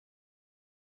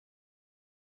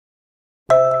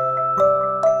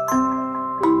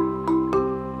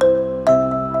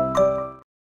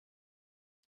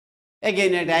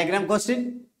Again, a diagram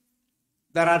question.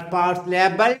 There are parts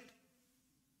labeled.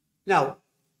 Now,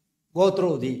 go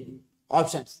through the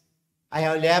options. I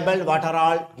have labeled what are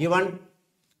all given.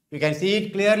 You can see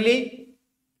it clearly.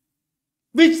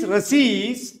 Which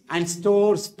receives and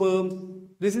stores sperm.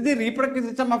 This is the reproductive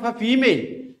system of a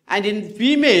female. And in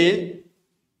female,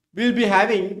 we will be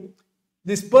having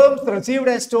the sperms received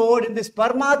and stored in the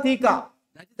spermatheca.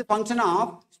 That is the function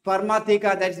of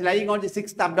spermatheca that is lying on the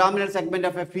 6th abdominal segment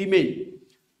of a female.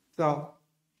 So,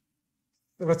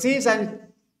 receives and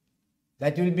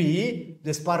that will be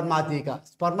the spermatheca.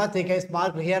 Spermatheca is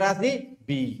marked here as the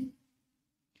B.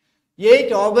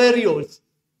 8 ovarioles.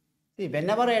 See,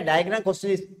 whenever a diagram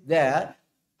question is there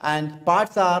and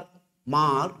parts are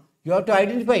marked, you have to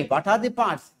identify what are the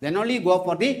parts. Then only go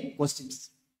for the questions.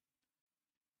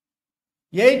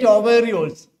 8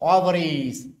 ovarioles,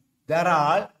 ovaries, they are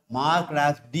all marked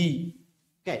as D.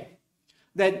 Okay.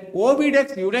 Then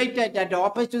oviducts united at the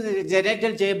opposite to the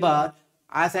genital chamber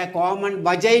as a common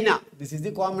vagina. This is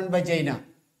the common vagina.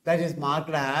 That is marked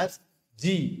as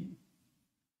G.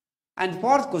 And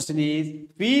fourth question is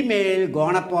female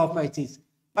gonapophysis.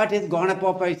 What is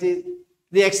gonapophysis?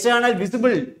 The external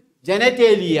visible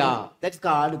genitalia. That's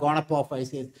called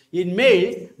gonapophysis. In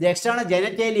males, the external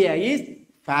genitalia is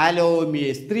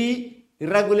phallomeus. 3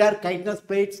 irregular chitinous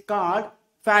plates called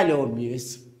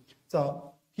phallomeus.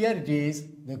 So here it is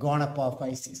the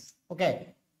gonapophysis.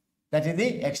 Okay. That is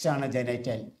the external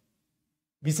genital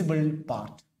visible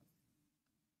part.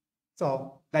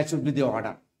 So that should be the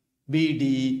order. B,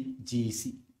 D, G,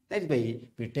 C. That's why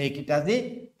we take it as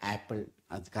the apple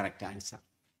as the correct answer.